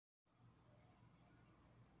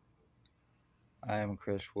I am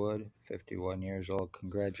Chris Wood, 51 years old.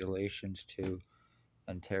 Congratulations to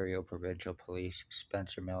Ontario Provincial Police.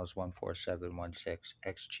 Spencer Mills, 14716,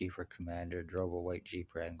 ex-chief or commander, drove a white Jeep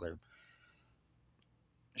Wrangler.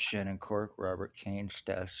 Shannon Cork, Robert Kane,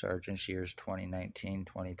 staff sergeants, years 2019,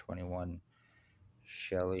 2021.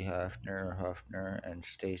 Shelley Huffner, and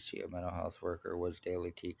Stacy, a mental health worker, was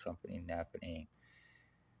Daily Tea Company, Napanee,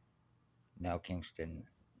 now Kingston.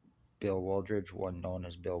 Bill Wooldridge, one known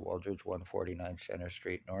as Bill Wooldridge, 149 Center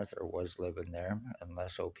Street North, or was living there,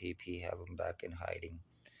 unless OPP have him back in hiding.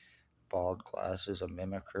 Bald glasses, a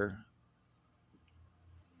mimicker,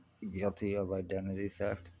 guilty of identity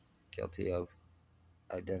theft, guilty of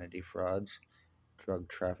identity frauds, drug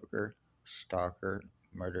trafficker, stalker,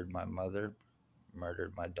 murdered my mother,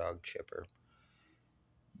 murdered my dog Chipper.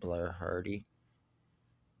 Blair Hardy,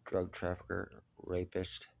 drug trafficker,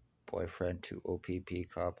 rapist, boyfriend to OPP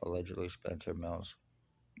cop, allegedly Spencer Mills,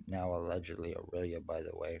 now allegedly Aurelia, by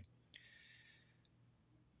the way.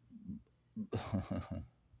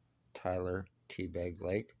 Tyler Teabag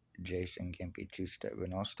Lake, Jason Gimpy Two-Step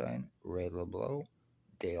Van Alstyne, Ray LeBlanc,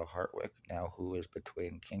 Dale Hartwick, now who is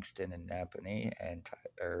between Kingston and Napanee, and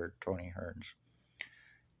Tony Hearns,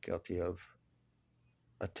 guilty of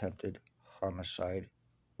attempted homicide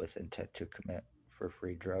with intent to commit for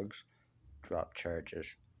free drugs, drop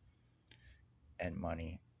charges, and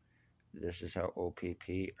money. This is how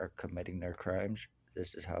OPP are committing their crimes.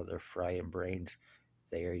 This is how they're frying brains.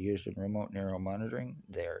 They are using remote neuromonitoring.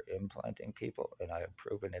 They are implanting people, and I have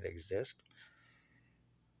proven it exists.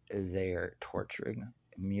 They are torturing,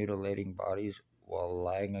 mutilating bodies while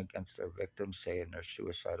lying against their victims, saying they're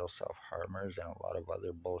suicidal self-harmers and a lot of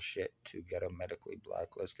other bullshit to get them medically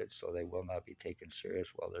blacklisted so they will not be taken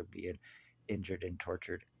serious while they're being injured and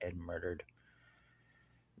tortured and murdered.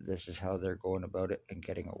 This is how they're going about it and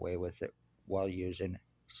getting away with it while using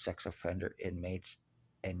sex offender inmates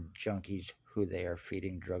and junkies who they are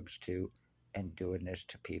feeding drugs to and doing this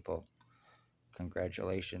to people.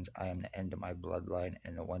 Congratulations, I am the end of my bloodline,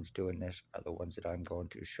 and the ones doing this are the ones that I'm going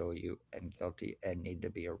to show you and guilty and need to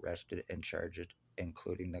be arrested and charged,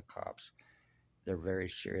 including the cops. They're very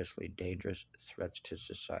seriously dangerous threats to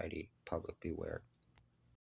society. Public beware.